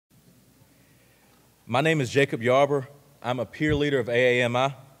My name is Jacob Yarber. I'm a peer leader of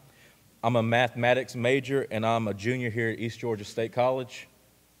AAMI. I'm a mathematics major, and I'm a junior here at East Georgia State College.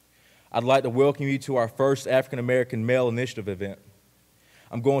 I'd like to welcome you to our first African American Male Initiative event.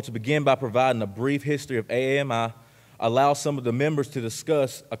 I'm going to begin by providing a brief history of AAMI, allow some of the members to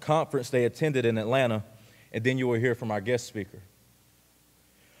discuss a conference they attended in Atlanta, and then you will hear from our guest speaker.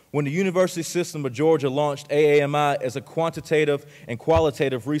 When the University System of Georgia launched AAMI as a quantitative and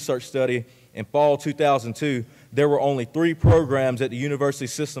qualitative research study in fall 2002, there were only 3 programs at the University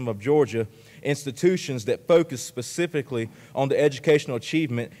System of Georgia, institutions that focused specifically on the educational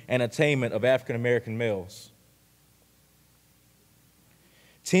achievement and attainment of African American males.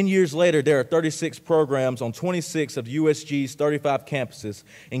 10 years later, there are 36 programs on 26 of USG's 35 campuses,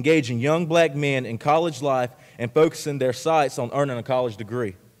 engaging young black men in college life and focusing their sights on earning a college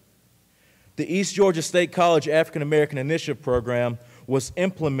degree. The East Georgia State College African American Initiative Program was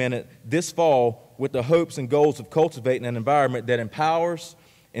implemented this fall with the hopes and goals of cultivating an environment that empowers,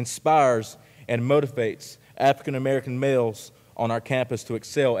 inspires, and motivates African American males on our campus to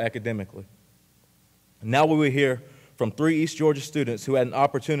excel academically. Now we will hear from 3 East Georgia students who had an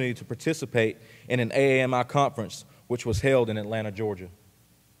opportunity to participate in an AAMI conference, which was held in Atlanta, Georgia.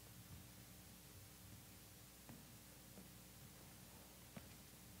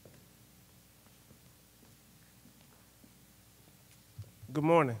 Good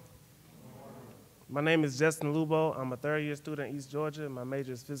morning. My name is Justin Lubo. I'm a 3rd-year student at East Georgia. My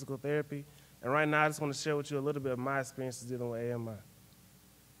major is physical therapy. And right now, I just want to share with you a little bit of my experiences dealing with AMI.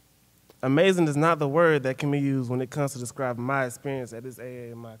 Amazing is not the word that can be used when it comes to describing my experience at this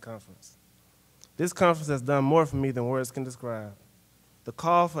AAMI conference. This conference has done more for me than words can describe. The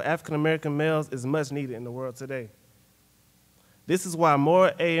call for African-American males is much needed in the world today. This is why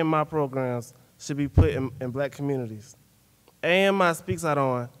more AMI programs should be put in black communities. AMI speaks out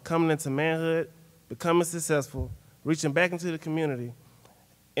on coming into manhood, becoming successful, reaching back into the community,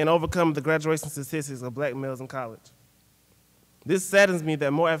 and overcoming the graduation statistics of black males in college. This saddens me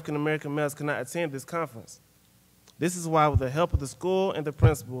that more African American males cannot attend this conference. This is why, with the help of the school and the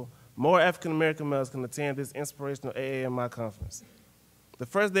principal, more African American males can attend this inspirational AAMI conference. The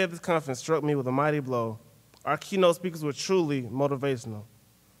first day of this conference struck me with a mighty blow. Our keynote speakers were truly motivational.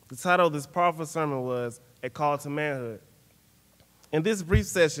 The title of this powerful sermon was A Call to Manhood. In this brief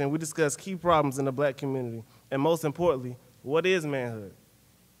session, we discussed key problems in the black community, and most importantly, what is manhood?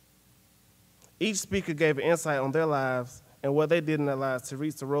 Each speaker gave an insight on their lives and what they did in their lives to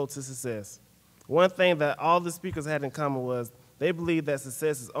reach the road to success. One thing that all the speakers had in common was they believed that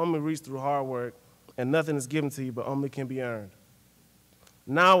success is only reached through hard work and nothing is given to you but only can be earned.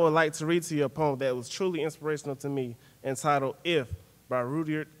 Now I would like to read to you a poem that was truly inspirational to me, entitled If by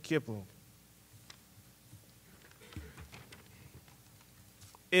Rudyard Kipling.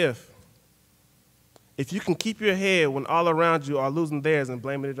 If you can keep your head when all around you are losing theirs and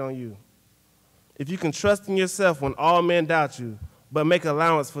blaming it on you. If you can trust in yourself when all men doubt you, but make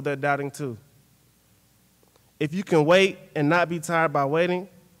allowance for their doubting too. If you can wait and not be tired by waiting.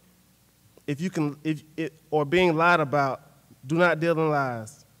 Or being lied about, do not deal in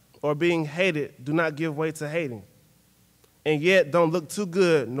lies. Or being hated, do not give way to hating. And yet don't look too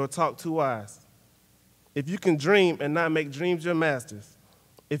good nor talk too wise. If you can dream and not make dreams your masters.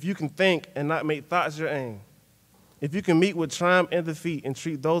 If you can think and not make thoughts your aim. If you can meet with triumph and defeat and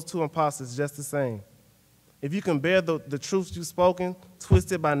treat those 2 imposters just the same. If you can bear the truths you've spoken,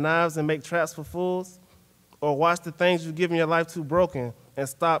 twisted by knives and make traps for fools. Or watch the things you've given your life to broken and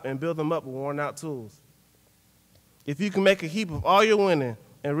stop and build them up with worn out tools. If you can make a heap of all your winning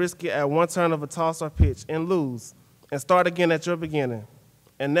and risk it at one turn of a toss or pitch and lose and start again at your beginning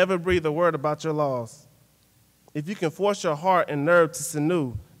and never breathe a word about your loss. If you can force your heart and nerve to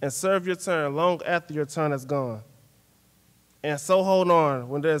sinew and serve your turn long after your turn is gone. And so hold on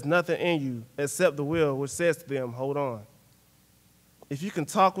when there's nothing in you except the will which says to them, hold on. If you can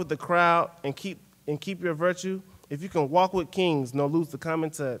talk with the crowd and keep your virtue, if you can walk with kings nor lose the common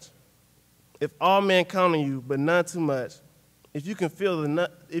touch. If all men count on you but none too much, if you can fulfill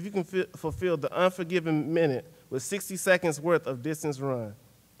the unforgiving minute with 60 seconds worth of distance run,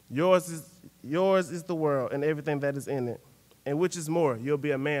 yours is the world and everything that is in it. And which is more, you'll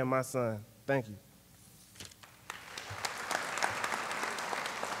be a man, my son. Thank you.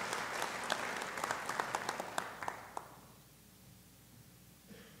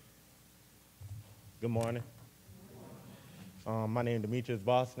 Good morning. My name is Demetrius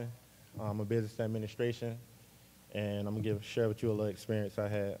Boston. I'm a business administration, and I'm going to share with you a little experience I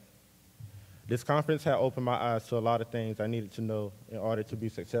had. This conference had opened my eyes to a lot of things I needed to know in order to be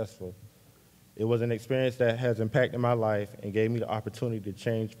successful. It was an experience that has impacted my life and gave me the opportunity to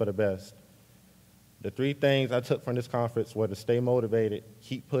change for the best. The three things I took from this conference were to stay motivated,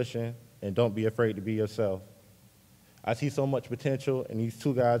 keep pushing, and don't be afraid to be yourself. I see so much potential in these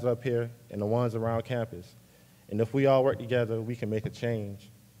two guys up here and the ones around campus. And if we all work together, we can make a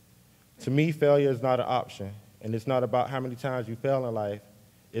change. To me, failure is not an option, and it's not about how many times you fail in life.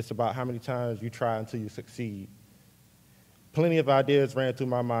 It's about how many times you try until you succeed. Plenty of ideas ran through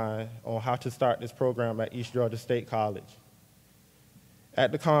my mind on how to start this program at East Georgia State College.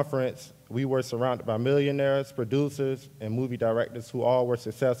 At the conference, we were surrounded by millionaires, producers, and movie directors who all were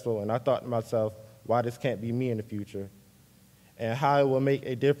successful, and I thought to myself, why this can't be me in the future, and how it will make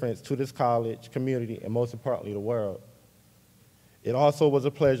a difference to this college, community, and most importantly, the world. It also was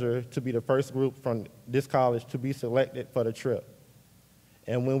a pleasure to be the first group from this college to be selected for the trip.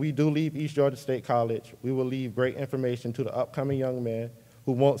 And when we do leave East Georgia State College, we will leave great information to the upcoming young man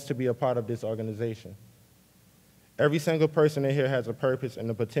who wants to be a part of this organization. Every single person in here has a purpose and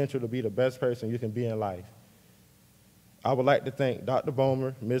the potential to be the best person you can be in life. I would like to thank Dr.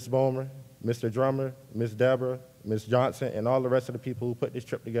 Bomer, Ms. Bomer, Mr. Drummer, Ms. Deborah, Ms. Johnson, and all the rest of the people who put this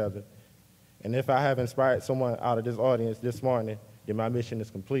trip together. And if I have inspired someone out of this audience this morning, then my mission is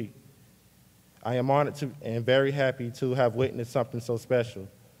complete. I am honored and very happy to have witnessed something so special.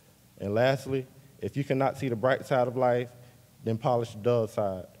 And lastly, if you cannot see the bright side of life, then polish the dull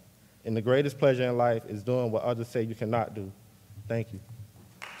side. And the greatest pleasure in life is doing what others say you cannot do. Thank you.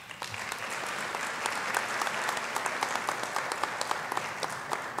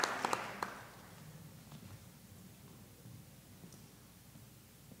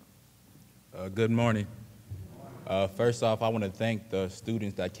 Good morning. First off, I want to thank the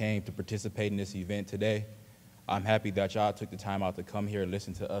students that came to participate in this event today. I'm happy that y'all took the time out to come here and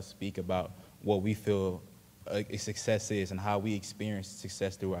listen to us speak about what we feel a success is and how we experience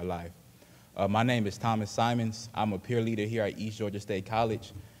success through our life. My name is Thomas Simons. I'm a peer leader here at East Georgia State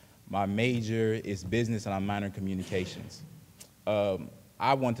College. My major is business and I'm minor in communications.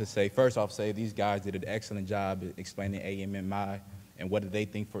 I want to say, first off, these guys did an excellent job at explaining AAMI and what do they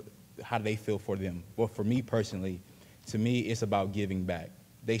think how do they feel for them? Well, for me personally, to me, it's about giving back.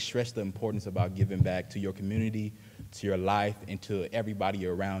 They stress the importance about giving back to your community, to your life, and to everybody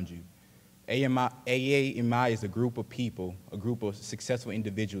around you. AAMI is a group of people, a group of successful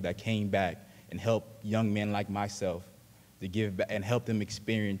individuals that came back and helped young men like myself to give back and help them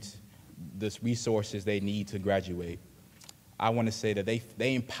experience the resources they need to graduate. I want to say that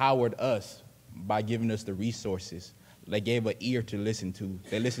they empowered us by giving us the resources. They gave an ear to listen to.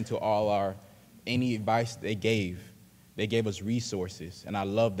 They listened to any advice they gave. They gave us resources, and I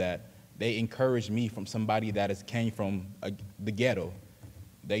love that. They encouraged me from somebody that came from the ghetto.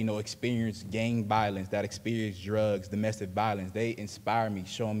 They experienced gang violence, that experienced drugs, domestic violence. They inspire me,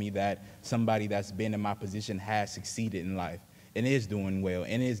 showing me that somebody that's been in my position has succeeded in life and is doing well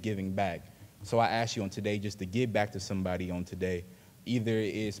and is giving back. So I ask you on today just to give back to somebody on today. Either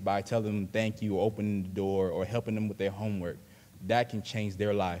it's by telling them thank you, or opening the door, or helping them with their homework. That can change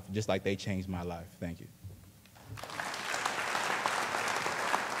their life, just like they changed my life. Thank you.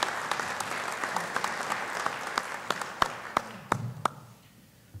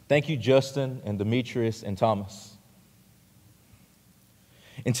 Thank you, Justin and Demetrius and Thomas.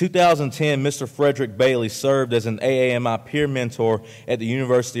 In 2010, Mr. Fredrick Bailey served as an AAMI peer mentor at the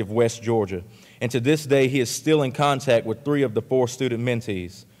University of West Georgia, and to this day, he is still in contact with 3 of the 4 student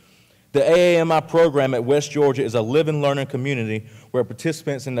mentees. The AAMI program at West Georgia is a living learning community where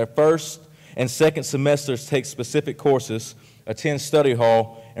participants in their first and second semesters take specific courses, attend study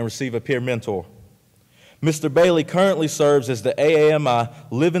hall, and receive a peer mentor. Mr. Bailey currently serves as the AAMI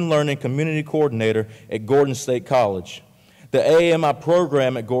Living Learning Community Coordinator at Gordon State College. The AAMI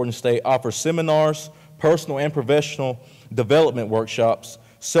program at Gordon State offers seminars, personal and professional development workshops,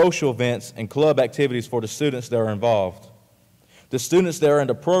 social events, and club activities for the students that are involved. The students that are in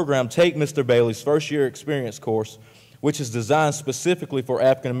the program take Mr. Bailey's first-year experience course, which is designed specifically for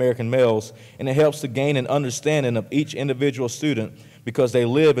African-American males, and it helps to gain an understanding of each individual student because they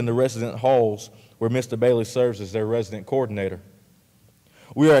live in the resident halls where Mr. Bailey serves as their resident coordinator.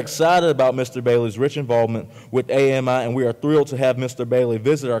 We are excited about Mr. Bailey's rich involvement with AAMI, and we are thrilled to have Mr. Bailey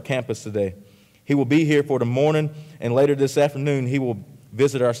visit our campus today. He will be here for the morning, and later this afternoon he will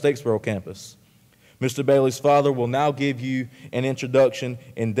visit our Statesboro campus. Mr. Bailey's father will now give you an introduction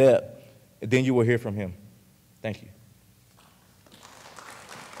in depth, and then you will hear from him. Thank you.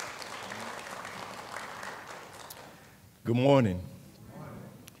 Good morning.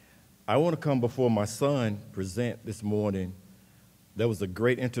 I want to come before my son present this morning. There was a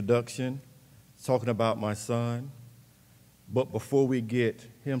great introduction talking about my son, but before we get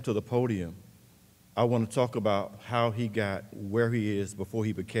him to the podium, I want to talk about how he got where he is before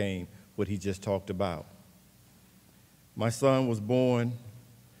he became what he just talked about. My son was born,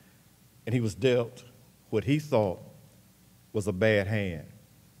 and he was dealt what he thought was a bad hand.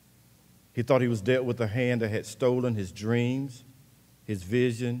 He thought he was dealt with a hand that had stolen his dreams, his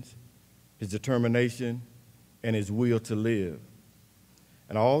visions, his determination, and his will to live.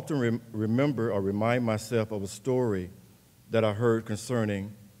 And I often remember or remind myself of a story that I heard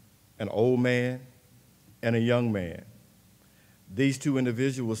concerning an old man and a young man. These two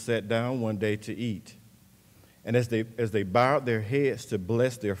individuals sat down one day to eat. And as they bowed their heads to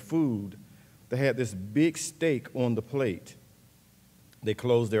bless their food, they had this big steak on the plate. They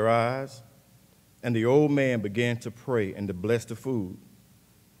closed their eyes, and the old man began to pray and to bless the food.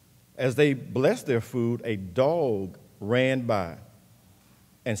 As they blessed their food, a dog ran by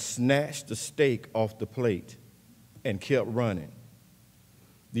and snatched the steak off the plate and kept running.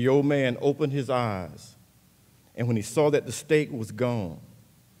 The old man opened his eyes, and when he saw that the steak was gone,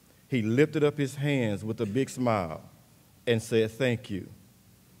 he lifted up his hands with a big smile and said, "Thank you."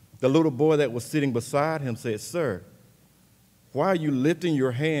 The little boy that was sitting beside him said, "Sir, why are you lifting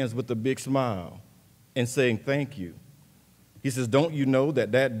your hands with a big smile and saying thank you?" He says, "Don't you know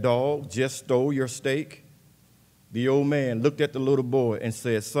that that dog just stole your steak?" The old man looked at the little boy and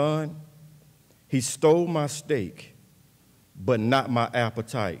said, "Son, he stole my steak, but not my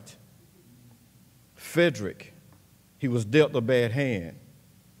appetite." Fredrick, he was dealt a bad hand,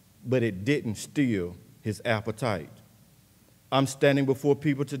 but it didn't steal his appetite. I'm standing before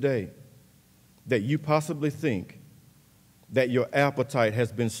people today that you possibly think that your appetite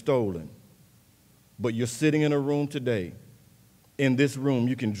has been stolen, but you're sitting in a room today. In this room,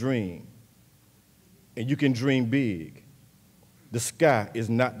 you can dream, and you can dream big. The sky is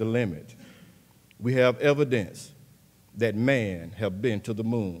not the limit. We have evidence that man have been to the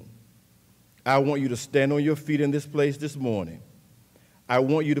moon. I want you to stand on your feet in this place this morning. I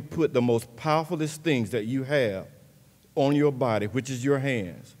want you to put the most powerfulest things that you have on your body, which is your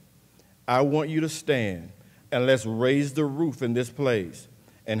hands. I want you to stand, and let's raise the roof in this place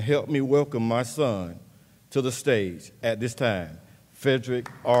and help me welcome my son to the stage at this time, Fredrick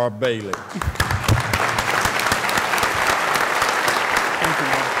R. Bailey. Thank you,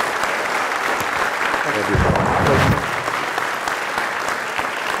 man.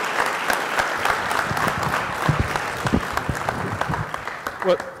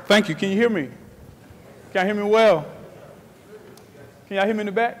 Well, thank you. Can you hear me? Can you hear me well? Can y'all hear me in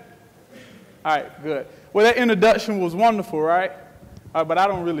the back? All right, good. Well, that introduction was wonderful, right? But I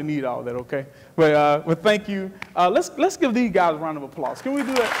don't really need all that, okay? But thank you. Let's give these guys a round of applause. Can we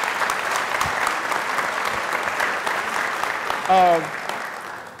do that?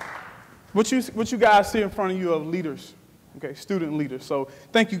 What you guys see in front of you are leaders, okay, student leaders. So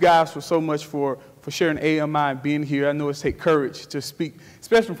thank you guys for sharing AAMI and being here. I know it takes courage to speak,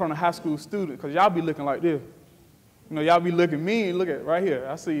 especially in front of high school students, because y'all be looking like this. You know, y'all be looking mean. Look at right here.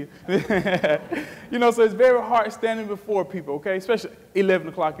 I see you. You know, so it's very hard standing before people, okay? Especially 11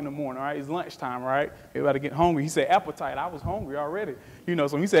 o'clock in the morning, all right? It's lunchtime, right? Everybody get hungry. He said appetite. I was hungry already. You know,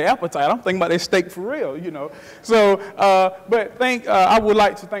 so when he said appetite, I'm thinking about that steak for real, you know. So, but I would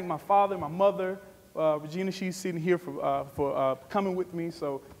like to thank my father, my mother, Regina. She's sitting here for coming with me.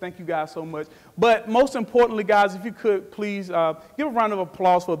 So thank you guys so much. But most importantly, guys, if you could please give a round of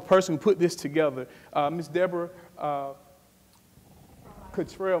applause for the person who put this together, Miss Deborah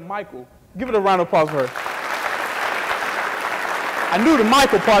Cottrell Michael. Give it a round of applause for her. I knew the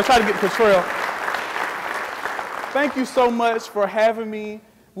Michael part. I tried to get Cottrell. Thank you so much for having me.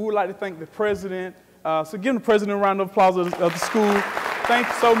 We would like to thank the president. So give the president a round of applause of the school. Thank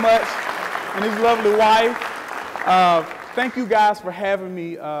you so much. And his lovely wife. Thank you guys for having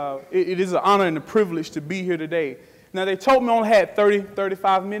me. It is an honor and a privilege to be here today. Now, they told me I only had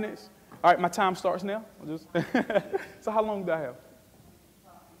 35 minutes. All right, my time starts now. So how long do I have?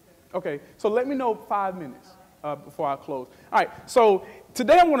 Okay, so let me know 5 minutes before I close. All right, so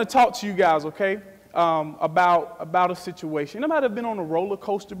today I want to talk to you guys, okay, about a situation. Anybody have been on a roller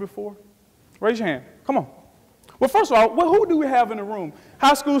coaster before? Raise your hand. Come on. Well, first of all, who do we have in the room?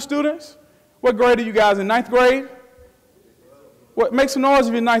 High school students? What grade are you guys in? 9th grade? What? Make some noise if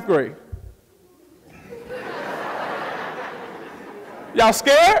you're in 9th grade. Y'all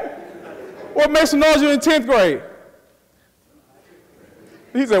scared? What makes some noise if you're in 10th grade?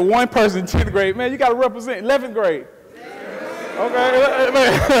 He said one person in 10th grade. Man, you got to represent 11th grade.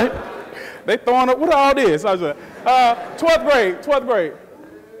 Okay. They throwing up. What all this? I said, 12th grade.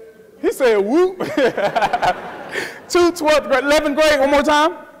 He said, whoop. 12th grade, 11th grade, one more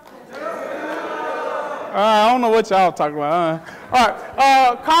time. I don't know what y'all talking about. All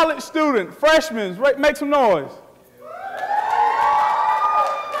right, college student, freshmen, make some noise.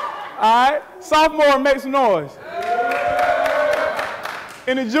 right, sophomore, make some noise.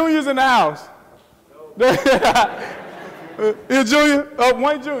 And the juniors in the house. You junior? Oh,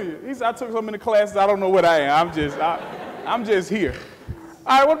 one junior. He said, I took so many classes, I don't know what I am. I'm just here.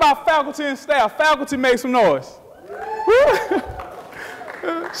 All right, what about faculty and staff? Faculty, make some noise.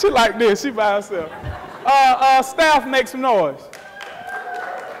 She like this, she by herself. Staff, make some noise.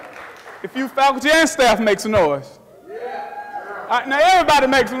 If you faculty and staff, make some noise. All right, now everybody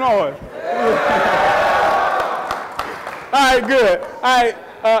make some noise. All right, good. All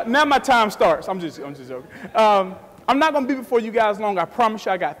right, now my time starts. I'm just joking. I'm not going to be before you guys long. I promise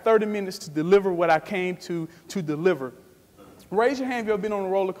you I got 30 minutes to deliver what I came to deliver. Raise your hand if you've ever been on a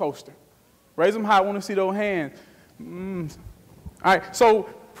roller coaster. Raise them high. I want to see those hands. All right, so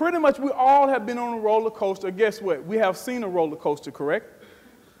pretty much we all have been on a roller coaster. Guess what? We have seen a roller coaster, correct?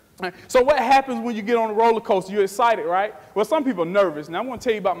 All right, so what happens when you get on a roller coaster? You're excited, right? Well, some people are nervous. Now, I want to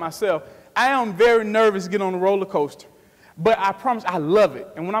tell you about myself. I am very nervous to get on a roller coaster. But I promise I love it.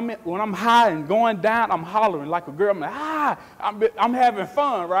 And when I'm high and going down, I'm hollering like a girl. I'm like, I'm having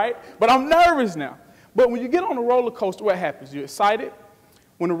fun, right? But I'm nervous now. But when you get on a roller coaster, what happens? You're excited.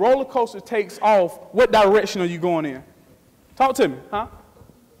 When the roller coaster takes off, what direction are you going in? Talk to me, huh?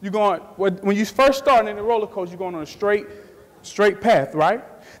 You're going, when you first start in the roller coaster, you're going on a straight path, right?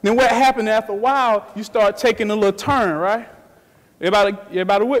 Then what happened after a while, you start taking a little turn, right?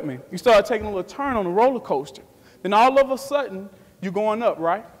 Everybody with me? You start taking a little turn on the roller coaster. Then all of a sudden, you're going up,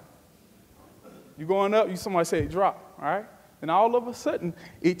 right? You're going up, somebody said drop, all right? Then all of a sudden,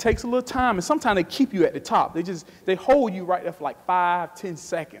 it takes a little time, and sometimes they keep you at the top. They hold you right there for like 5, 10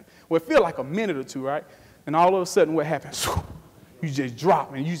 seconds. Well, it feels like a minute or two, right? And all of a sudden, what happens? You just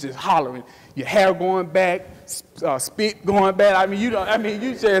drop, and you just hollering. Your hair going back, spit going back.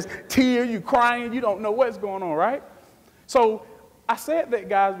 You just tear, you crying, you don't know what's going on, right? So I said that,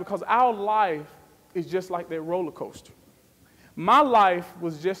 guys, because our life is just like that roller coaster. My life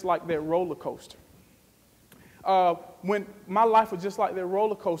was just like that roller coaster. When my life was just like that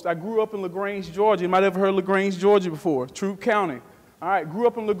roller coaster, I grew up in LaGrange, Georgia. You might have heard LaGrange, Georgia before, Troup County. All right, grew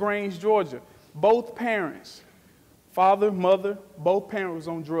up in LaGrange, Georgia. Both parents, father, mother, both parents was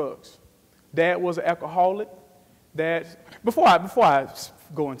on drugs. Dad was an alcoholic. Before I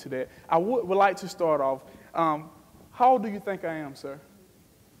go into that, I would like to start off. How old do you think I am, sir?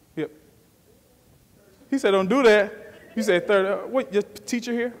 Yep. He said, don't do that. You said 30. What, your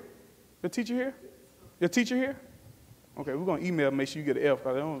teacher here? Your teacher here? Your teacher here? Okay, we're going to email, make sure you get an F.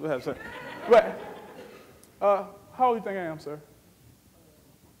 Because I don't have to say. But how old do you think I am, sir?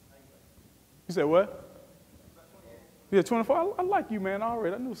 You said what? Yeah, 24. I like you, man,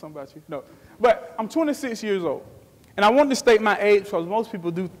 already. I knew something about you. No. But I'm 26 years old. And I wanted to state my age because most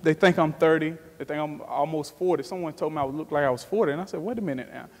people do, they think I'm 30. They think I'm almost 40. Someone told me I would look like I was 40. And I said, wait a minute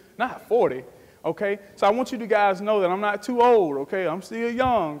now. Not 40. Okay? So I want you to guys know that I'm not too old, okay? I'm still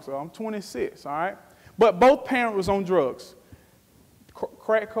young, so I'm 26, all right? But both parents was on drugs.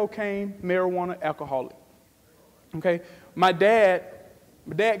 Crack cocaine, marijuana, alcoholic. Okay? My dad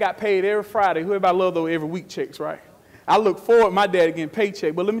got paid every Friday. Everybody love those every week checks, right? I look forward to my dad getting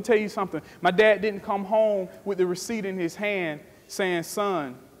paycheck. But let me tell you something. My dad didn't come home with the receipt in his hand saying,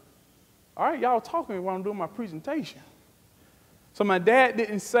 son, all right, y'all talking while I'm doing my presentation. So my dad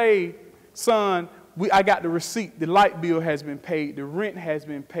didn't say, son, I got the receipt. The light bill has been paid. The rent has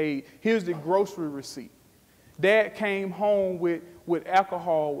been paid. Here's the grocery receipt. Dad came home with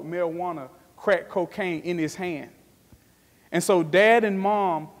alcohol, with marijuana, crack cocaine in his hand. And so dad and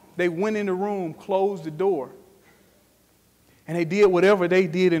mom, they went in the room, closed the door. And they did whatever they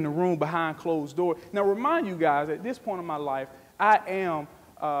did in the room behind closed door. Now, remind you guys, at this point in my life, I am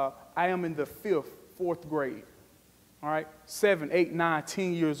in the fourth grade. All right, 7, 8, 9,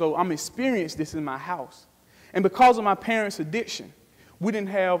 10 years old. I'm experiencing this in my house. And because of my parents' addiction, we didn't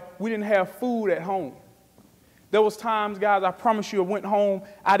have food at home. There was times, guys, I promise you, I went home,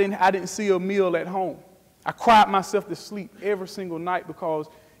 I didn't see a meal at home. I cried myself to sleep every single night because,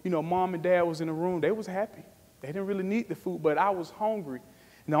 mom and dad was in the room. They was happy. They didn't really need the food, but I was hungry.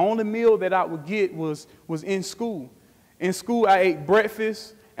 And the only meal that I would get was in school. In school, I ate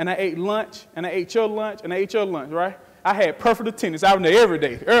breakfast, and I ate lunch, and I ate your lunch, and I ate your lunch, right? I had perfect attendance. I was there every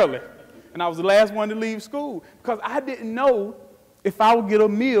day, early. And I was the last one to leave school because I didn't know if I would get a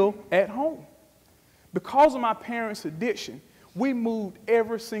meal at home. Because of my parents' addiction, we moved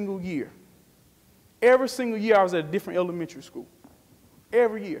every single year. Every single year I was at a different elementary school.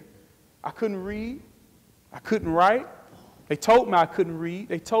 Every year. I couldn't read. I couldn't write. They told me I couldn't read.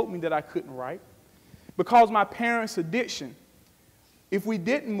 They told me that I couldn't write. Because of my parents' addiction, if we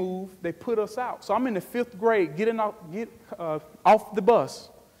didn't move, they put us out. So I'm in the 5th grade, get off the bus,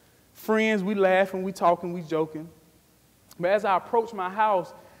 Friends, we laughing, we talking, we joking. But as I approached my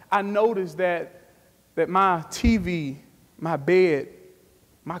house, I noticed that my TV, my bed,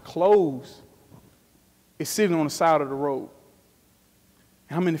 my clothes is sitting on the side of the road.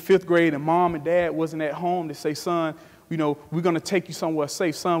 And I'm in the 5th grade, and Mom and Dad wasn't at home to say, son, you know, we're going to take you somewhere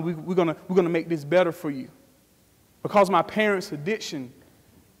safe. Son, we're gonna make this better for you. Because of my parents' addiction,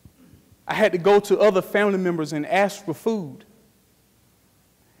 I had to go to other family members and ask for food.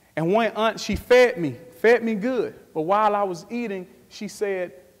 And one aunt, she fed me good. But while I was eating, she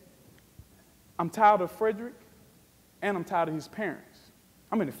said, I'm tired of Fredrick, and I'm tired of his parents.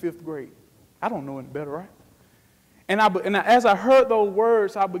 I'm in the 5th grade. I don't know any better, right? And as I heard those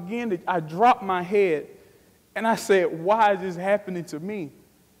words, I dropped my head, and I said, why is this happening to me?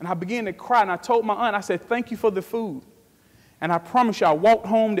 And I began to cry, and I told my aunt, I said, thank you for the food. And I promise you, I walked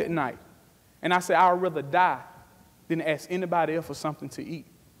home that night, and I said, I'd rather die than ask anybody else for something to eat.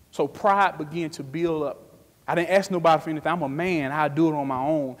 So pride began to build up. I didn't ask nobody for anything. I'm a man. I'll do it on my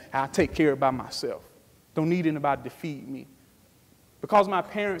own. I'll take care of it by myself. Don't need anybody to feed me. Because of my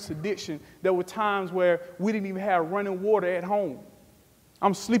parents' addiction, there were times where we didn't even have running water at home.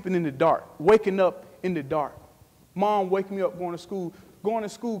 I'm sleeping in the dark, waking up in the dark. Mom waking me up going to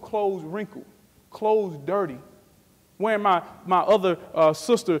school clothes wrinkled, clothes dirty, wearing my other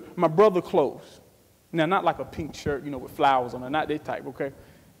sister, my brother clothes. Now, not like a pink shirt, you know, with flowers on it, not that type, okay?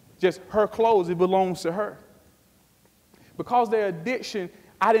 Just her clothes, it belongs to her. Because of their addiction,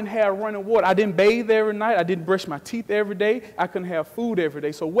 I didn't have running water. I didn't bathe every night. I didn't brush my teeth every day. I couldn't have food every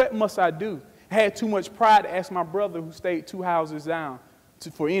day. So what must I do? I had too much pride to ask my brother who stayed 2 houses down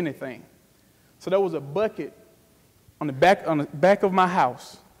for anything. So there was a bucket on the back of my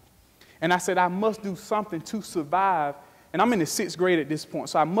house. And I said, I must do something to survive. And I'm in the 6th grade at this point.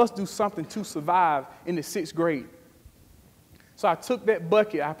 So I must do something to survive in the 6th grade. So I took that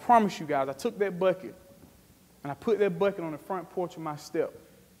bucket. I promise you guys, I took that bucket. And I put that bucket on the front porch of my step.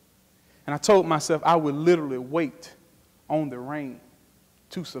 And I told myself I would literally wait on the rain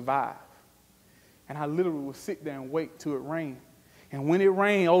to survive. And I literally would sit there and wait till it rained. And when it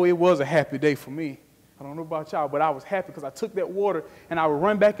rained, oh, it was a happy day for me. I don't know about y'all, but I was happy because I took that water and I would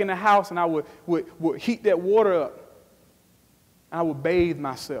run back in the house and I would heat that water up. And I would bathe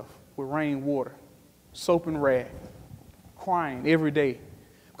myself with rain water, soap and rag, crying every day.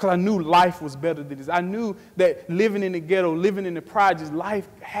 Because I knew life was better than this. I knew that living in the ghetto, living in the projects, life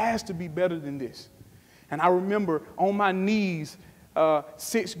has to be better than this. And I remember on my knees,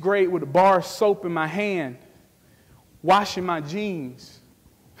 6th grade with a bar of soap in my hand, washing my jeans.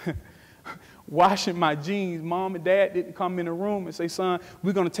 Washing my jeans. Mom and Dad didn't come in the room and say, son,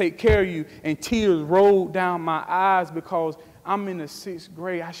 we're going to take care of you. And tears rolled down my eyes because I'm in the 6th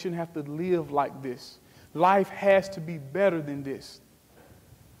grade. I shouldn't have to live like this. Life has to be better than this.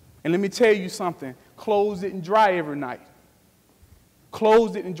 And let me tell you something. Clothes didn't dry every night.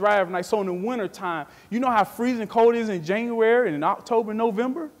 Clothes didn't dry every night. So in the wintertime, you know how freezing cold is in January and in October,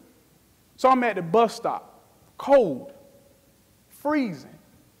 November? So I'm at the bus stop, cold, freezing,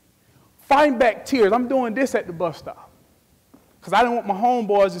 fighting back tears. I'm doing this at the bus stop because I didn't want my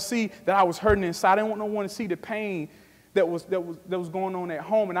homeboys to see that I was hurting inside. I didn't want no one to see the pain that was going on at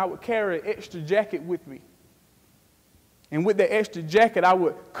home. And I would carry an extra jacket with me. And with that extra jacket, I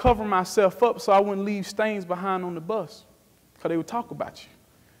would cover myself up so I wouldn't leave stains behind on the bus because they would talk about you.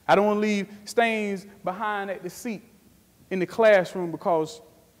 I don't want to leave stains behind at the seat in the classroom because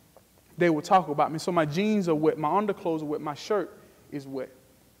they would talk about me. So my jeans are wet, my underclothes are wet, my shirt is wet.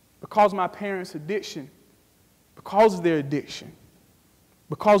 Because of my parents' addiction, because of their addiction,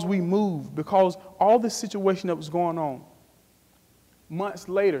 because we moved, because all this situation that was going on. Months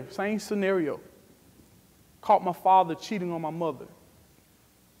later, same scenario. Caught my father cheating on my mother.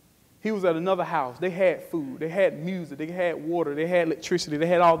 He was at another house. They had food. They had music. They had water. They had electricity. They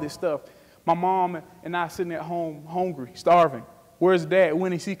had all this stuff. My mom and I sitting at home hungry, starving. Where's Dad?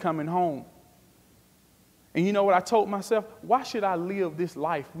 When is he coming home? And you know what I told myself? Why should I live this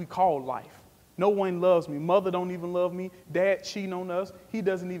life we call life? No one loves me. Mother don't even love me. Dad cheating on us. He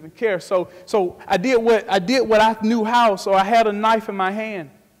doesn't even care. So I did what I knew how. So I had a knife in my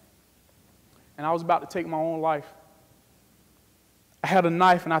hand. And I was about to take my own life. I had a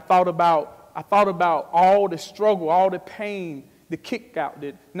knife and I thought about all the struggle, all the pain, the kick out,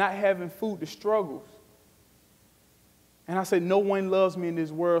 the not having food, the struggles. And I said, no one loves me in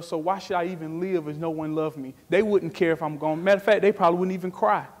this world, so why should I even live if no one loves me? They wouldn't care if I'm gone. Matter of fact, they probably wouldn't even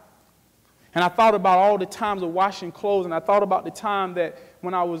cry. And I thought about all the times of washing clothes, and I thought about the time that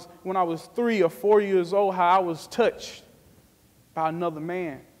when I was 3 or 4 years old, how I was touched by another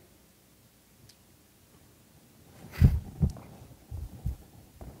man.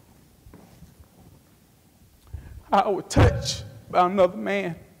 I was touched by another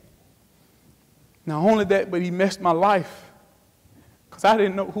man. Not only that, but he messed my life because I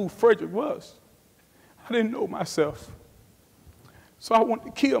didn't know who Fredrick was. I didn't know myself. So I wanted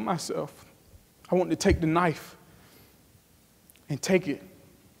to kill myself. I wanted to take the knife and take it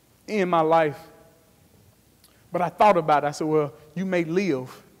in my life. But I thought about it. I said, well, you may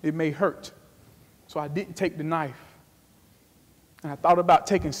live. It may hurt. So I didn't take the knife. And I thought about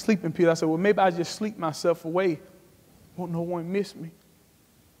taking sleeping pills. I said, well, maybe I just sleep myself away. Won't no one miss me.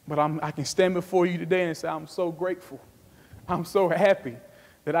 But I can stand before you today and say, I'm so grateful. I'm so happy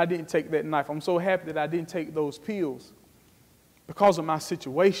that I didn't take that knife. I'm so happy that I didn't take those pills because of my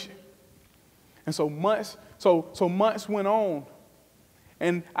situation. And so months went on.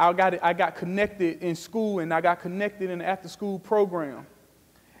 And I got connected in school, and I got connected in the after-school program.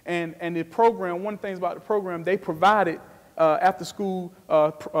 And the program, one of the things about the program, they provided after-school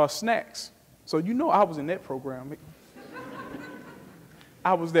snacks. So you know I was in that program.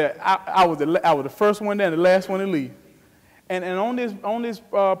 I was there. I was the first one there and the last one to leave. And on this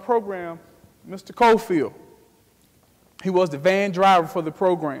program, Mr. Cofield, he was the van driver for the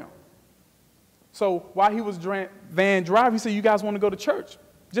program. So while he was van driver, he said, you guys want to go to church?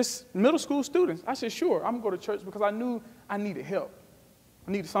 Just middle school students. I said, sure, I'm going to go to church because I knew I needed help.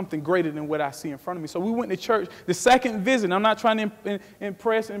 I needed something greater than what I see in front of me. So we went to church. The second visit, I'm not trying to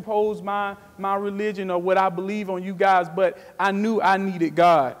impose my religion or what I believe on you guys, but I knew I needed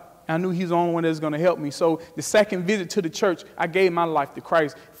God. I knew he's the only one that's going to help me. So the second visit to the church, I gave my life to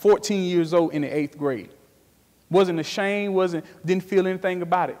Christ, 14 years old in the 8th grade. Wasn't ashamed, didn't feel anything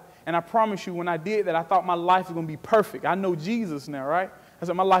about it. And I promise you, when I did that, I thought my life was going to be perfect. I know Jesus now, right? I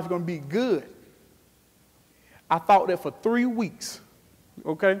said, my life is going to be good. I thought that for 3 weeks,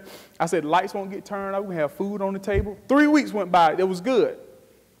 okay? I said, lights won't get turned off. We have food on the table. 3 weeks went by. It was good.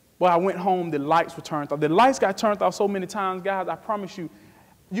 Well, I went home. The lights were turned off. The lights got turned off so many times, guys, I promise you,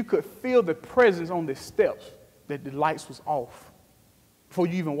 you could feel the presence on the steps that the lights was off before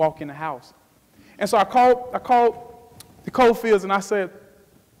you even walk in the house. And so I called the Cofields, and I said,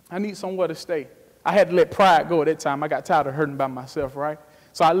 I need somewhere to stay. I had to let pride go at that time. I got tired of hurting by myself, right?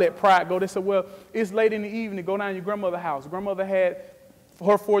 So I let pride go. They said, well, it's late in the evening. Go down to your grandmother's house. Grandmother had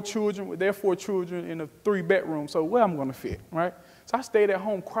her 4 children, with their 4 children in a 3-bedroom. So where I'm going to fit, right? So I stayed at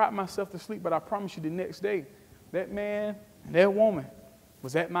home, cried myself to sleep. But I promise you, the next day, that man and that woman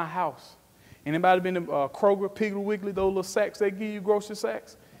was at my house. Anybody been to Kroger, Piggly Wiggly, those little sacks they give you, grocery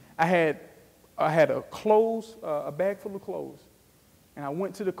sacks? I had a bag full of clothes. And I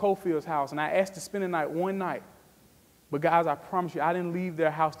went to the Cofield's house, and I asked to spend the night one night. But guys, I promise you, I didn't leave their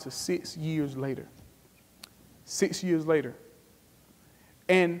house till 6 years later. 6 years later.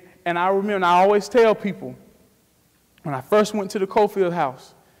 And I remember, and I always tell people, when I first went to the Cofield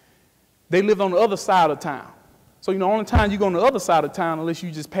house, they lived on the other side of town. So, the only time you go on the other side of town, unless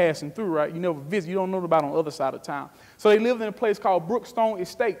you just passing through, right? You never visit. You don't know about on the other side of town. So they lived in a place called Brookstone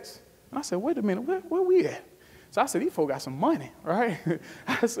Estates. And I said, wait a minute, where we at? So I said, these folks got some money, right?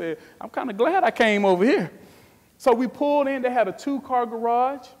 I said, I'm kind of glad I came over here. So we pulled in. They had a 2-car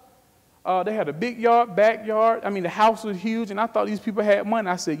garage. They had a big yard, backyard. I mean, the house was huge, and I thought these people had money.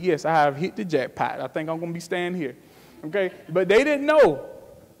 I said, yes, I have hit the jackpot. I think I'm going to be staying here, okay? But they didn't know.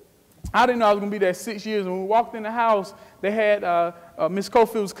 I didn't know I was going to be there 6 years. When we walked in the house, they had Miss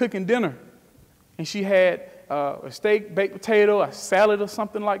Cofield was cooking dinner, and she had a steak, baked potato, a salad or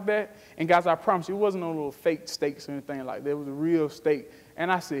something like that. And guys, I promise you, it wasn't no little fake steaks or anything like that. It was a real steak. And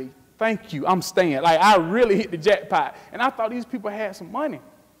I said, thank you, I'm staying. Like, I really hit the jackpot. And I thought these people had some money.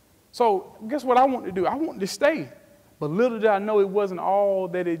 So guess what I wanted to do? I wanted to stay. But little did I know it wasn't all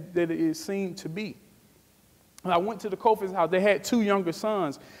that it seemed to be. And I went to the Cofield's house. They had 2 younger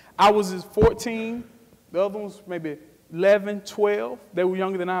sons. I was 14. The other ones maybe 11, 12. They were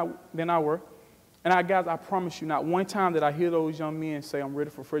younger than I were. And guys, I promise you, not one time did I hear those young men say, I'm ready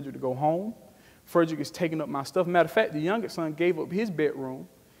for Fredrick to go home. Fredrick is taking up my stuff. Matter of fact, the youngest son gave up his bedroom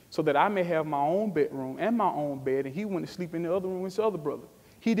so that I may have my own bedroom and my own bed, and he went to sleep in the other room with his other brother.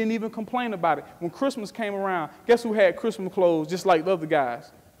 He didn't even complain about it. When Christmas came around, guess who had Christmas clothes just like the other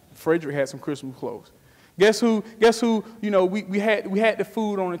guys? Fredrick had some Christmas clothes. Guess who, we had the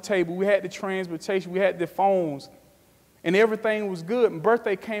food on the table. We had the transportation. We had the phones. And everything was good. And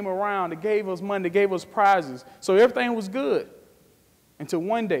birthday came around. They gave us money. They gave us prizes. So everything was good until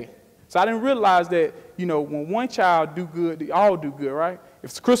one day. So I didn't realize that, when one child do good, they all do good, right?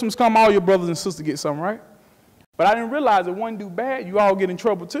 If Christmas come, all your brothers and sisters get something, right? But I didn't realize that one do bad, you all get in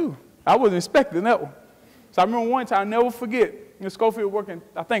trouble too. I wasn't expecting that one. So I remember one time, I'll never forget, Schofield working,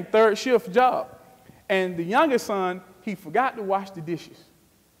 I think, 3rd shift job. And the youngest son, he forgot to wash the dishes.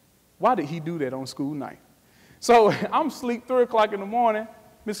 Why did he do that on school night? So I'm asleep 3 o'clock in the morning.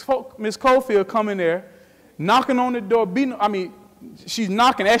 Miss Cofield come in there, knocking on the door, she's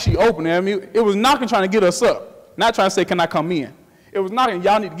knocking as she opened it. I mean, it was knocking trying to get us up, not trying to say, can I come in? It was knocking,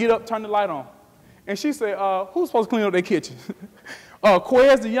 y'all need to get up, turn the light on. And she said, who's supposed to clean up their kitchen?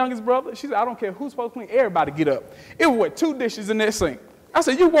 Quez, the youngest brother, she said, I don't care who's supposed to clean, everybody get up. It was what, 2 dishes in that sink. I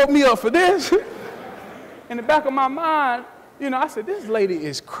said, you woke me up for this? In the back of my mind, I said, this lady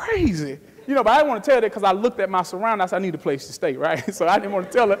is crazy. But I didn't want to tell her that because I looked at my surroundings. I said, I need a place to stay, right? So I didn't want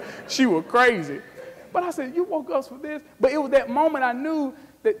to tell her she was crazy. But I said, you woke us for this? But it was that moment I knew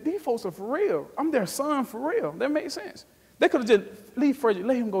that these folks are for real. I'm their son for real. That made sense. They could have just leave Fredrick,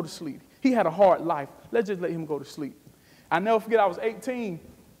 let him go to sleep. He had a hard life. Let's just let him go to sleep. I never forget, I was 18.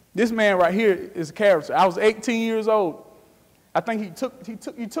 This man right here is a character. I was 18 years old. I think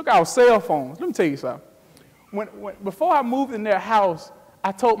he took our cell phones. Let me tell you something. Before I moved in their house,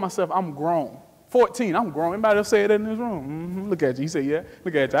 I told myself I'm grown. 14, I'm grown. Anybody else say that in this room? Mm-hmm. Look at you. He said, yeah.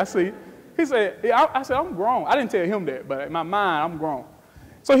 Look at you. I see. He said, yeah, I said, I'm grown. I didn't tell him that, but in my mind, I'm grown.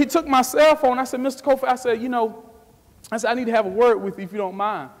 So he took my cell phone. I said, Mr. Kofi, I said, I need to have a word with you if you don't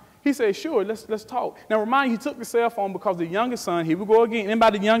mind. He said, sure, let's talk. Now, remind you, he took the cell phone because the youngest son, here we go again.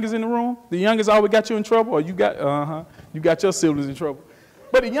 Anybody the youngest in the room? The youngest always got you in trouble? Or you got your siblings in trouble.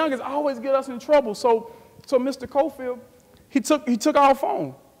 But the youngest always get us in trouble. So Mr. Cofield, he took our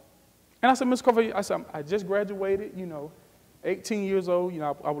phone. And I said, Mr. Cofield, I just graduated, 18 years old,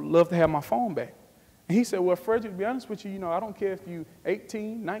 I would love to have my phone back. And he said, well, Fredrick, to be honest with you, I don't care if you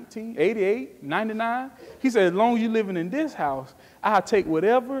 18, 19, 88, 99. He said, as long as you're living in this house, I'll take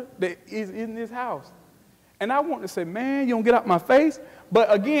whatever that is in this house. And I wanted to say, man, you don't get out my face.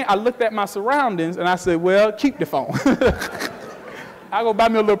 But again, I looked at my surroundings and I said, well, keep the phone. I'll go buy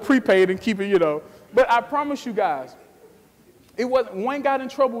me a little prepaid and keep it, But I promise you guys, it wasn't, one got in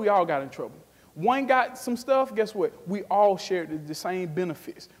trouble, we all got in trouble. One got some stuff, guess what? We all shared the same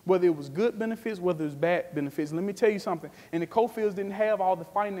benefits, whether it was good benefits, whether it was bad benefits. Let me tell you something. And the Cofields didn't have all the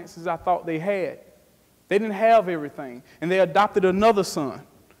finances I thought they had. They didn't have everything. And they adopted another son.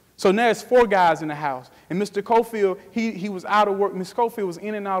 So now it's 4 guys in the house. And Mr. Cofield, he was out of work. Mr. Cofield was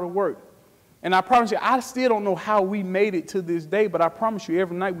in and out of work. And I promise you, I still don't know how we made it to this day, but I promise you,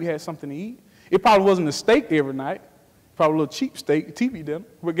 every night we had something to eat. It probably wasn't a steak every night. Probably a little cheap steak, TV dinner.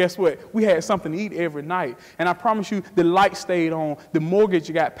 But guess what? We had something to eat every night. And I promise you, the light stayed on. The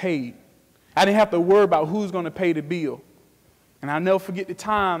mortgage got paid. I didn't have to worry about who's going to pay the bill. And I'll never forget the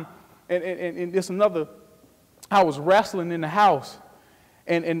time, and it's another, I was wrestling in the house.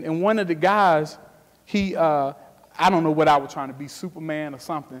 And one of the guys, I don't know what I was trying to be, Superman or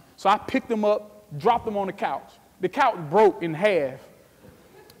something. So I picked him up, dropped him on the couch. The couch broke in half.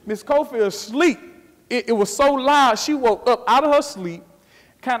 Miss Cofield asleep. It was so loud, she woke up out of her sleep.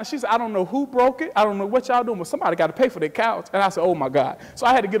 She said, I don't know who broke it. I don't know what y'all doing, but somebody got to pay for that couch. And I said, oh, my God. So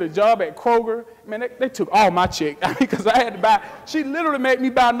I had to get a job at Kroger. Man, they took all my check because I had to buy. She literally made me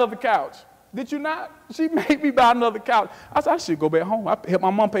buy another couch. Did you not? She made me buy another couch. I said, I should go back home. I helped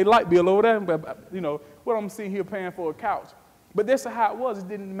my mom pay the light bill over there. But, what I'm sitting here paying for a couch. But that's how it was. It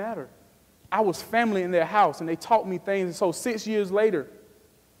didn't matter. I was family in their house, and they taught me things. And so 6 years later,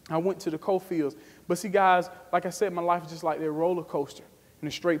 I went to the Cofields. But see, guys, like I said, my life is just like that roller coaster. In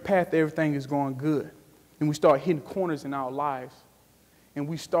a straight path, everything is going good. And we start hitting corners in our lives. And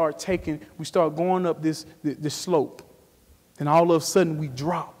we start going up this slope. And all of a sudden, we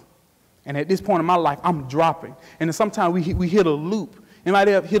drop. And at this point in my life, I'm dropping. And then sometimes we hit a loop.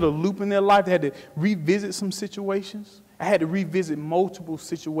 Anybody ever hit a loop in their life? They had to revisit some situations. I had to revisit multiple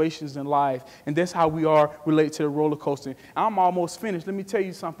situations in life, and that's how we are related to the roller coaster. I'm almost finished. Let me tell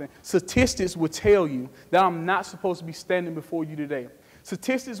you something. Statistics will tell you that I'm not supposed to be standing before you today.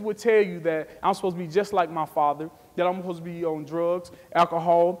 Statistics will tell you that I'm supposed to be just like my father, that I'm supposed to be on drugs,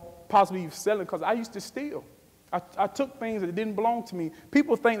 alcohol, possibly even selling, because I used to steal. I took things that didn't belong to me.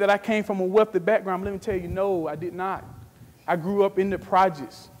 People think that I came from a wealthy background. Let me tell you, no, I did not. I grew up in the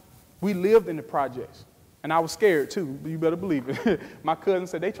projects. We lived in the projects. And I was scared, too. You better believe it. My cousin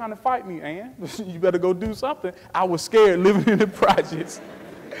said, they trying to fight me, Ann. You better go do something. I was scared living in the projects.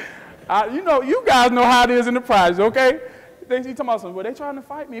 You guys know how it is in the projects, okay? He talking about something, well, they trying to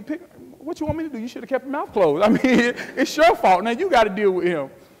fight me. What you want me to do? You should have kept your mouth closed. I mean, it's your fault. Now, you got to deal with him,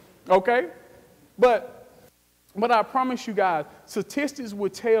 okay? But I promise you guys, statistics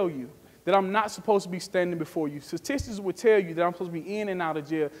will tell you that I'm not supposed to be standing before you. Statistics will tell you that I'm supposed to be in and out of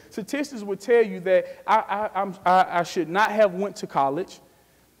jail. Statistics will tell you that I should not have went to college.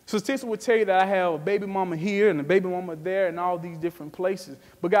 Statistics would tell you that I have a baby mama here and a baby mama there and all these different places.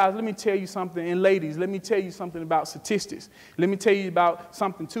 But guys, let me tell you something, and ladies, let me tell you something about statistics. Let me tell you about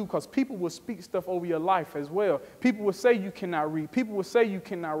something too, because people will speak stuff over your life as well. People will say you cannot read. People will say you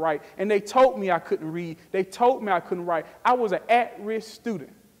cannot write. And they told me I couldn't read. They told me I couldn't write. I was an at-risk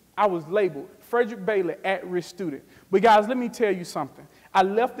student. I was labeled Fredrick Bailey, at-risk student. But guys, let me tell you something. I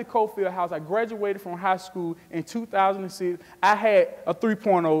left the Cofield House. I graduated from high school in 2006. I had a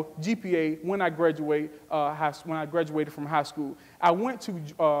 3.0 GPA when I graduated from high school. I went to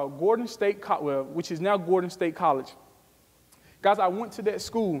Gordon State College, which is now Gordon State College. Guys, I went to that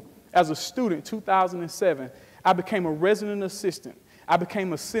school as a student, 2007. I became a resident assistant. I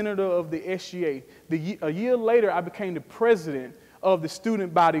became a senator of the SGA. A year later, I became the president of the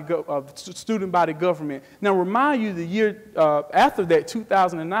student body government. Now, remind you, the year after that,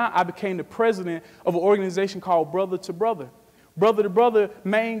 2009, I became the president of an organization called Brother to Brother. Brother to Brother,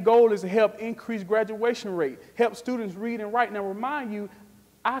 main goal is to help increase graduation rate, help students read and write. Now, remind you,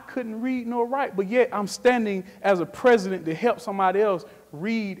 I couldn't read nor write, but yet I'm standing as a president to help somebody else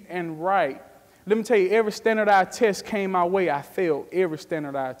read and write. Let me tell you, every standardized test came my way. I failed every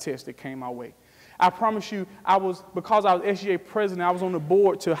standardized test that came my way. I promise you, because I was SGA president, I was on the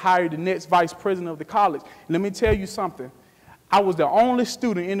board to hire the next vice president of the college. Let me tell you something. I was the only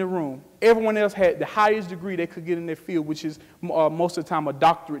student in the room. Everyone else had the highest degree they could get in their field, which is most of the time a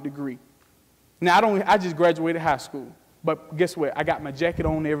doctorate degree. Now, I just graduated high school. But guess what? I got my jacket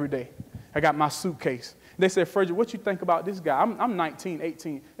on every day. I got my suitcase. They said, Fredrick, what you think about this guy? I'm 19,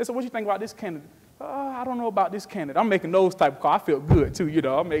 18. They said, what you think about this candidate? I don't know about this candidate. I'm making those type of calls. I feel good, too. You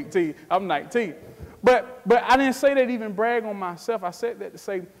know, I'm 18. I'm 19. But I didn't say that to even brag on myself. I said that to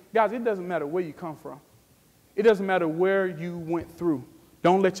say, guys, it doesn't matter where you come from. It doesn't matter where you went through.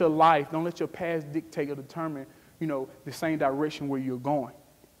 Don't let your life, don't let your past dictate or determine, the same direction where you're going.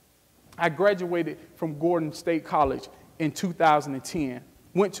 I graduated from Gordon State College in 2010,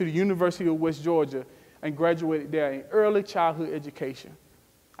 went to the University of West Georgia and graduated there in early childhood education.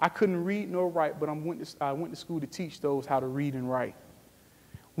 I couldn't read nor write, but I went to school to teach those how to read and write.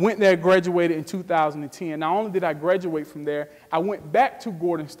 Went there, graduated in 2010. Not only did I graduate from there, I went back to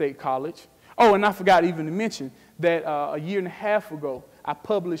Gordon State College. Oh, and I forgot even to mention that a year and a half ago, I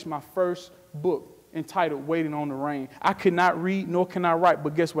published my first book entitled Waiting on the Rain. I could not read nor can I write,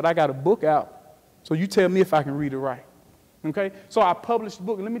 but guess what? I got a book out. So you tell me if I can read or write. Okay? So I published the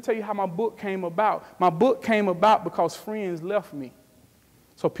book. And let me tell you how my book came about. My book came about because friends left me.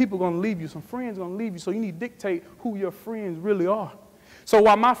 So people are going to leave you. Some friends are going to leave you. So you need to dictate who your friends really are. So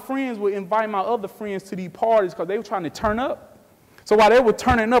while my friends would invite my other friends to these parties because they were trying to turn up, so while they were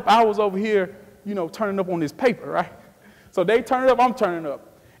turning up, I was over here, turning up on this paper, right? So they turned up, I'm turning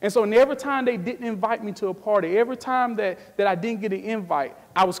up. And so every time they didn't invite me to a party, every time that I didn't get an invite,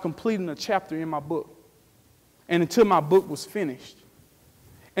 I was completing a chapter in my book. And until my book was finished.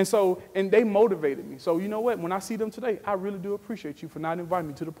 And they motivated me. So you know what? When I see them today, I really do appreciate you for not inviting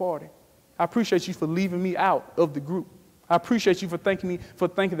me to the party. I appreciate you for leaving me out of the group. I appreciate you for thinking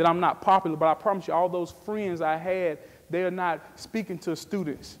that I'm not popular, but I promise you all those friends I had, they're not speaking to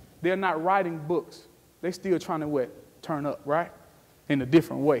students. They're not writing books. They're still trying to turn up, right? In a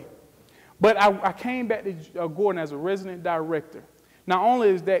different way. But I came back to Gordon as a resident director. Not only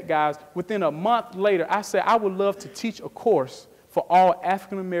is that, guys, within a month later, I said I would love to teach a course for all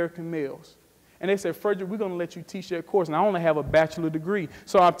African-American males. And they said, Fredrick, we're going to let you teach that course. And I only have a bachelor's degree.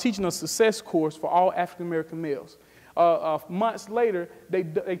 So I'm teaching a success course for all African-American males. Months later,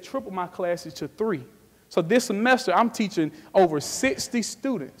 they tripled my classes to 3. So this semester, I'm teaching over 60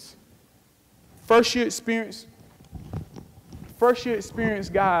 students. First year experience,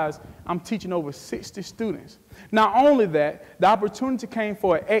 guys, I'm teaching over 60 students. Not only that, the opportunity came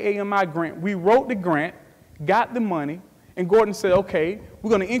for an AAMI grant. We wrote the grant, got the money, and Gordon said, okay, we're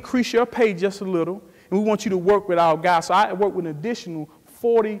going to increase your pay just a little, and we want you to work with our guys. So I worked with an additional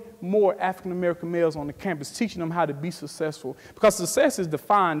 40 more African-American males on the campus, teaching them how to be successful. Because success is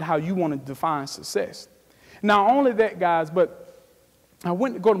defined how you want to define success. Not only that, guys, but I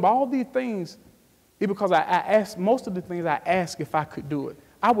went to Gordon, but all these things, because I asked, most of the things I asked if I could do it.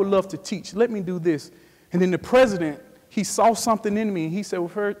 I would love to teach. Let me do this. And then the president, he saw something in me, and he said,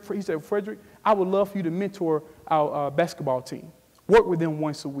 Fredrick, I would love for you to mentor our basketball team. Work with them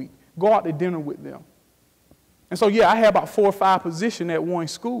once a week. Go out to dinner with them. And so, yeah, I had about 4 or 5 positions at one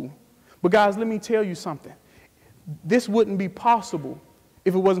school. But, guys, let me tell you something. This wouldn't be possible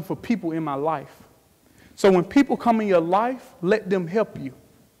if it wasn't for people in my life. So when people come in your life, let them help you.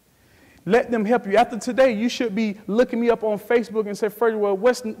 Let them help you. After today, you should be looking me up on Facebook and say, Fredrick, well,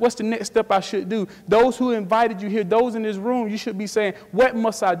 what's the next step I should do? Those who invited you here, those in this room, you should be saying, what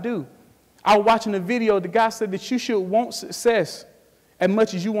must I do? I was watching a video. The guy said that you should want success as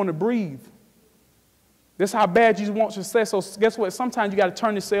much as you want to breathe. That's how bad you want success. So guess what? Sometimes you got to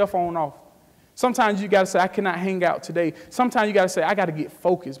turn the cell phone off. Sometimes you got to say, I cannot hang out today. Sometimes you got to say, I got to get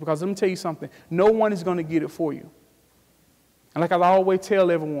focused, because let me tell you something. No one is going to get it for you. And like I always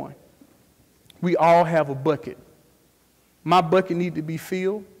tell everyone, we all have a bucket. My bucket needed to be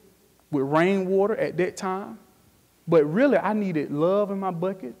filled with rainwater at that time. But really, I needed love in my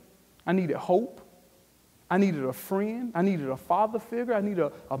bucket. I needed hope. I needed a friend. I needed a father figure. I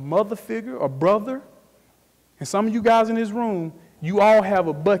needed a mother figure, a brother. And some of you guys in this room, you all have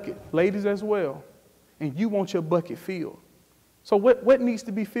a bucket, ladies as well, and you want your bucket filled. So what needs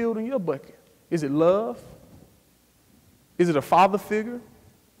to be filled in your bucket? Is it love? Is it a father figure,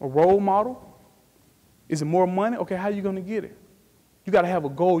 a role model? Is it more money? Okay, how are you going to get it? You got to have a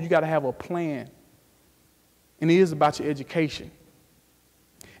goal. You got to have a plan. And it is about your education.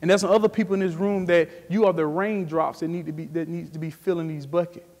 And there's some other people in this room that you are the raindrops that needs to be filling these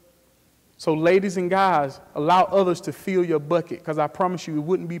buckets. So ladies and guys, allow others to fill your bucket, because I promise you it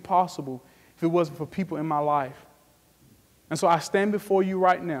wouldn't be possible if it wasn't for people in my life. And so I stand before you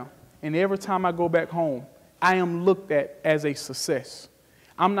right now, and every time I go back home, I am looked at as a success.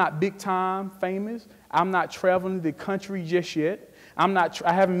 I'm not big time famous. I'm not traveling the country just yet. I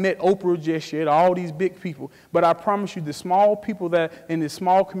haven't met Oprah just yet, all these big people. But I promise you, the small people that in the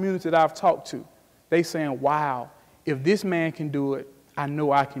small community that I've talked to, they saying, wow, if this man can do it, I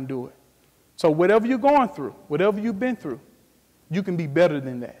know I can do it. So whatever you're going through, whatever you've been through, you can be better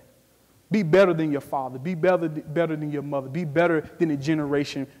than that. Be better than your father. Be better than your mother. Be better than the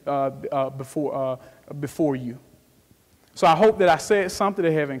generation before you. So I hope that I said something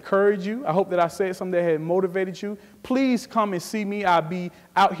that have encouraged you. I hope that I said something that had motivated you. Please come and see me. I'll be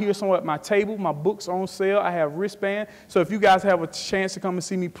out here somewhere at my table. My books are on sale. I have wristband. So if you guys have a chance to come and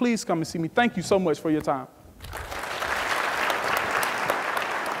see me, please come and see me. Thank you so much for your time.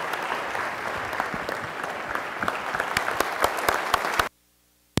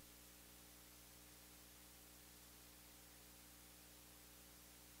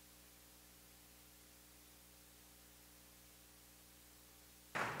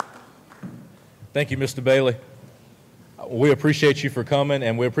 Thank you, Mr. Bailey. We appreciate you for coming,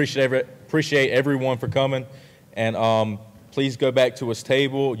 and we appreciate everyone for coming. And please go back to his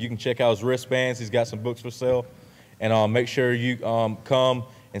table. You can check out his wristbands. He's got some books for sale. And make sure you come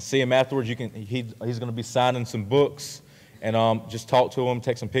and see him afterwards. He's going to be signing some books. And just talk to him,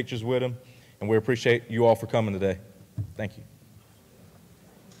 take some pictures with him. And we appreciate you all for coming today. Thank you.